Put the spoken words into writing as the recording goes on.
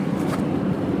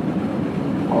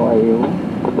How are you?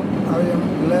 I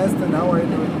am blessed, and how are you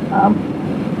doing? I'm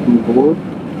good.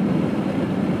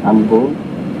 I'm good.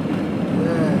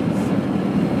 Yes.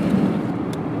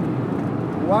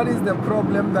 What is the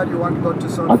problem that you want God to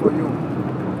solve Okay. for you?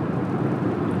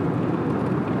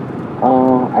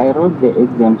 I wrote the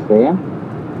exams there,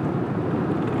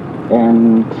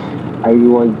 and I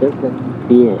was just having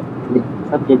fear. The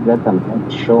subject that I'm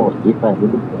not sure if I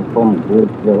really perform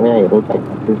good. The way I wrote, I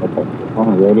noticed that I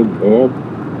perform very bad.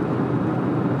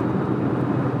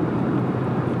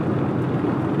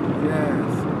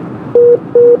 Yes.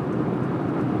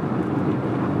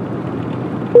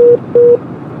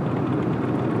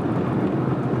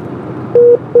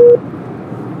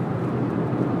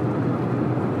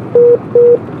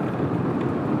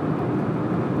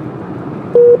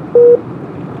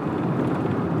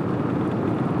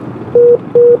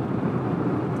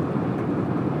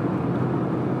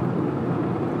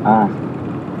 Ah,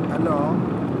 Hello.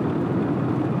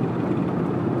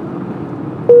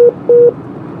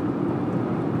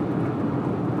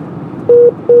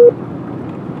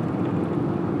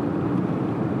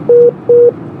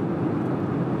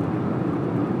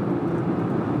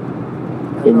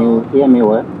 can you Hello. hear me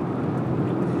well?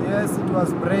 Yes, it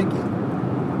was breaking.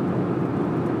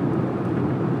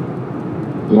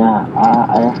 Yeah.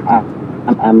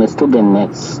 I'm a student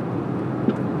next.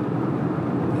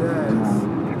 Yes.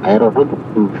 I wrote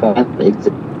my final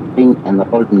exam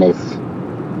enrolled next.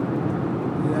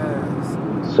 Yes.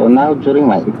 So now during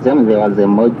my exam, there was a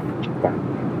module that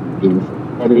I've been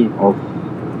failing off.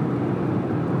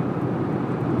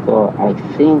 So I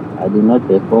think I did not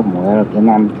perform well,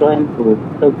 and I'm trying to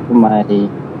talk to my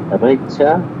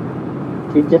lecturer.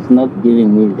 She's just not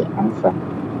giving me the answer.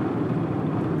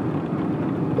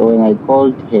 So when I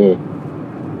called her,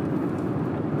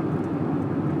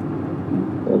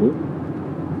 sorry,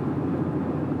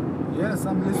 Yes,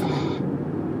 I'm listening.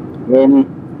 then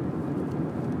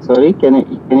sorry, can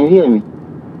you hear me?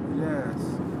 Yes.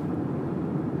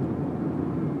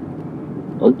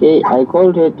 Okay, I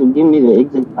called her to give me the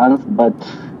exact answer, but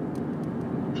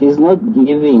she's not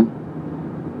giving.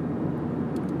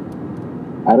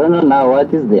 I don't know now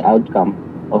what is the outcome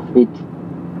of it.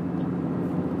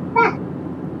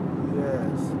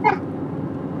 Yes.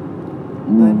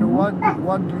 Then Mm, what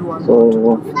do you want God to so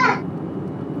do for you?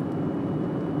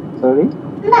 sorry,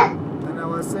 And I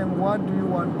was saying, what do you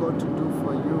want God to do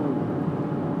for you?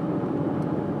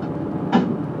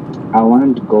 I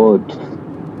want God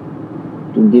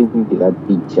to give me that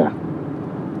picture,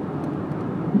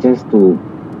 just to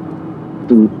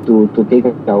take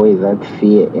away that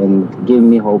fear and give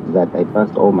me hope that I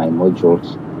passed all my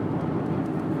modules,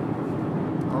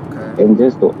 Okay. and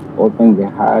just to open the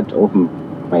heart of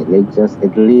my lectures,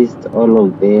 at least all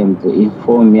of them, to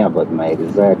inform me about my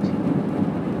result.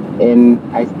 And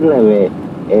I still have a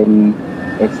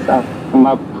sum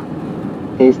up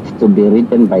test to be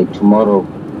written by tomorrow,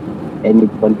 and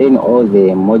it contains all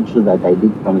the modules that I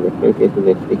did from the first year to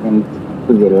the second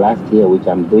to the last year, which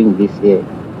I'm doing this year.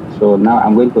 So now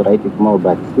I'm going to write it more,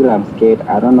 but still I'm scared.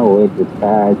 I don't know where to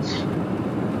start,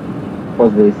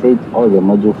 because they said all the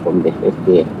modules from the first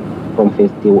year,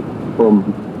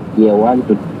 from year 1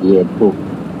 to year 2.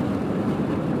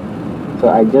 So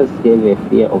I just have a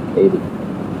fear of failing.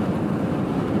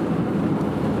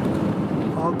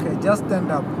 Okay, just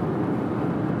stand up.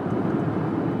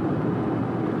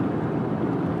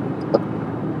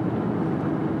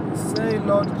 Say,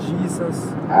 Lord Jesus,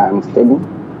 I'm studying.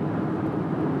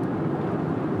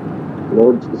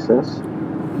 Lord Jesus,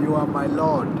 you are my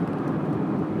Lord.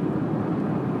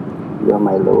 you are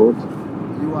my Lord,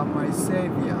 You are my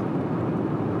Savior.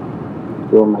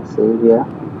 you are my Savior.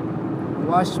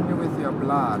 Wash me with your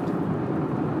blood.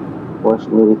 Wash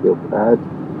me with your blood,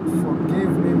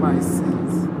 Forgive me my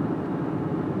sins.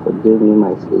 forgive me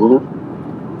my sins,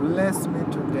 Bless me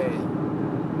today.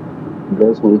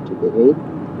 bless me today,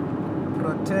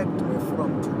 Protect me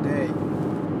from today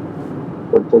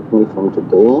protect me from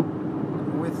today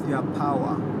with your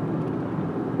power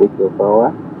with your power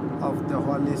of the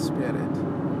Holy Spirit.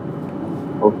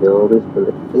 of the Holy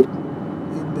Spirit.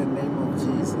 In the name of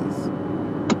Jesus.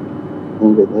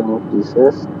 In the name of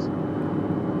Jesus.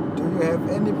 Do you have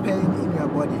any pain in your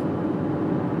body?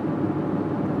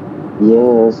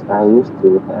 Yes, I used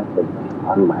to have a pain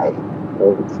on my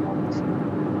right side,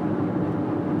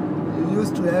 You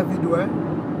used to have it where?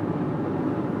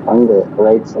 on the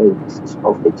right side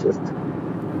of the chest.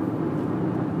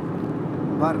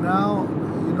 But now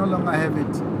you no longer have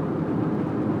it.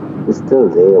 It's still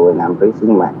there when I'm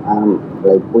raising my arm,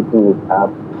 like putting it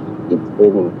up. It's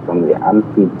paining from the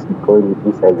armpit going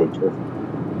inside the chest.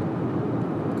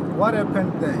 What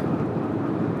happened there?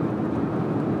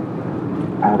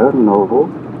 I don't know,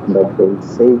 but they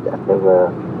said I have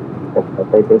a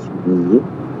hepatitis B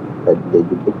that they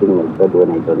detect in my blood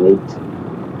when I donate.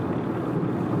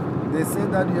 They say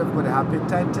that you have got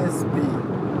hepatitis B.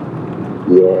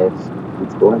 Yes,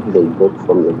 it's what they got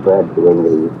from the blood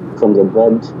from the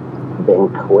blood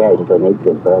bank where I donate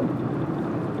the blood.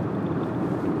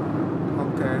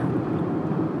 Okay.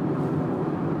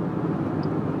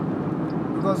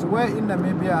 Because where in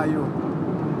Namibia are you?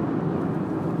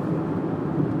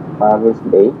 Harvest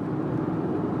Bay,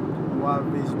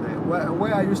 Walvis Bay.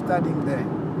 Where are you studying there?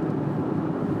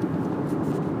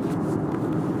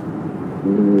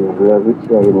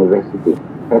 Rhodesia University,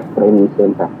 Health Training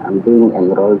Center. I'm doing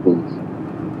enrollment.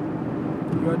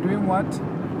 You are doing what?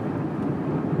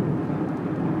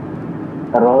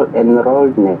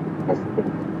 Enrollment.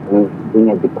 I'm doing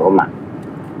a diploma.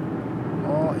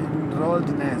 Or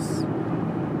enrolledness?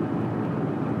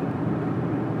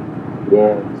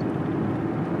 Yes.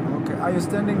 Okay. Are you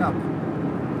standing up?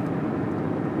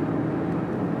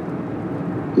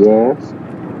 Yes.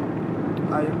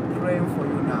 I am praying for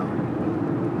you now.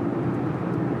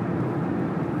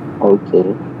 Okay.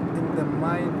 In the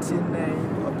mighty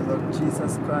name of the Lord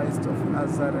Jesus Christ of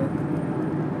Nazareth,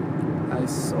 I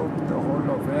soak the whole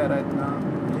of her right now,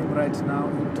 him right now,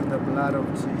 into the blood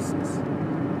of Jesus.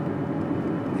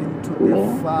 Into the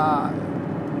Amen. fire.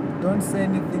 Don't say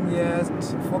anything yet.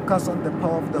 Focus on the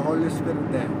power of the Holy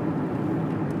Spirit there.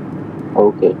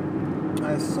 Okay.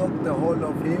 I soak the whole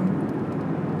of him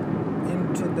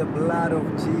into the blood of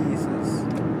Jesus.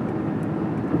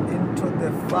 Into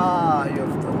the fire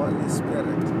of the Holy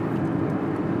Spirit.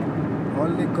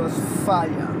 Holy Ghost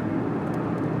fire.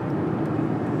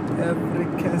 Every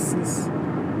curses,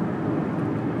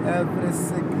 every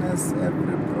sickness,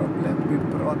 every problem be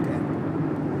broken.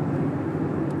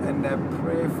 And I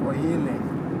pray for healing.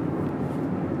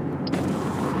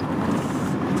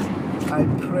 I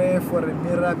pray for a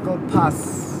miracle pass.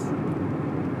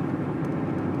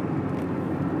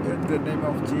 In the name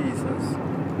of Jesus.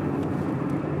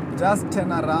 Just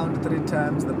turn around 3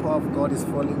 times. The power of God is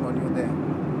falling on you there.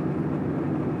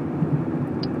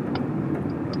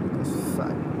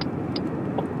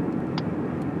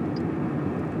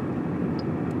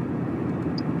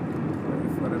 Pray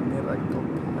for a miracle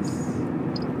pass.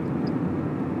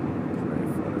 Pray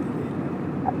for a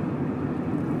healing.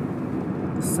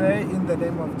 Say in the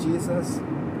name of Jesus.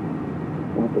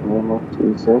 In the name of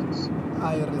Jesus,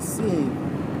 I receive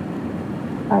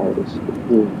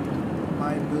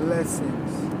my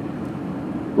blessings.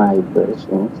 My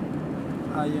blessings.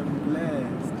 I am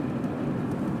blessed.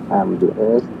 I'm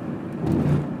blessed.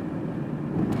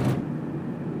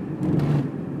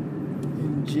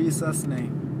 In Jesus'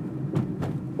 name.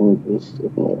 In Jesus'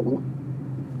 name.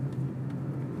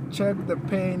 Check the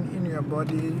pain in your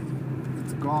body.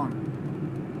 It's gone.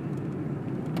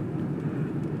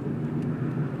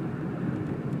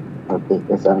 Okay,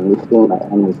 as I'm lifting my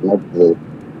arm, is not there.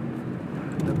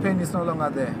 The pain is no longer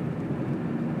there.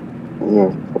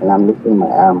 Yes, when I'm lifting my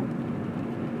arm.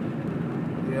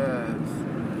 Yes.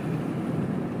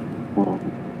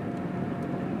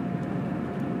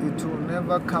 It will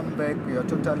never come back. You're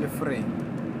totally free.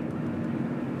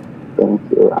 Thank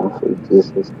you, I'm free,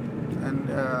 Jesus. And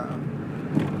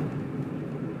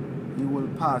you will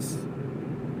pass.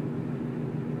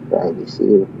 I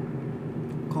receive.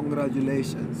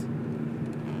 Congratulations.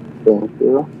 Thank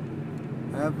you.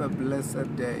 Have a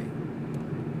blessed day.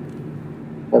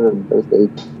 Have a blessed day.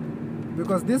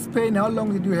 Because this pain, how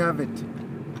long did you have it?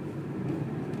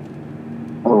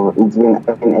 Oh,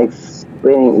 I've been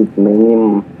explaining it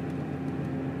many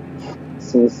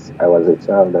since I was a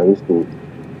child. I used to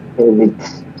have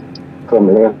it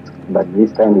from left, but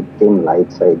this time it came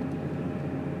right side.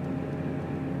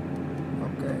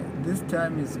 Okay, this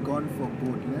time is gone for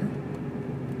good, eh?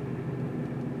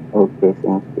 Okay,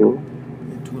 thank you.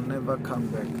 It will never come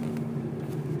back.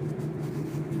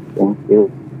 Thank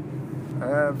you.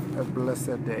 Have a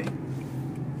blessed day.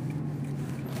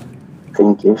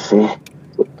 Thank you, sir.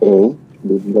 Okay,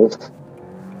 be blessed.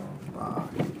 Bye.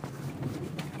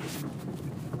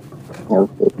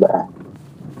 Okay, bye.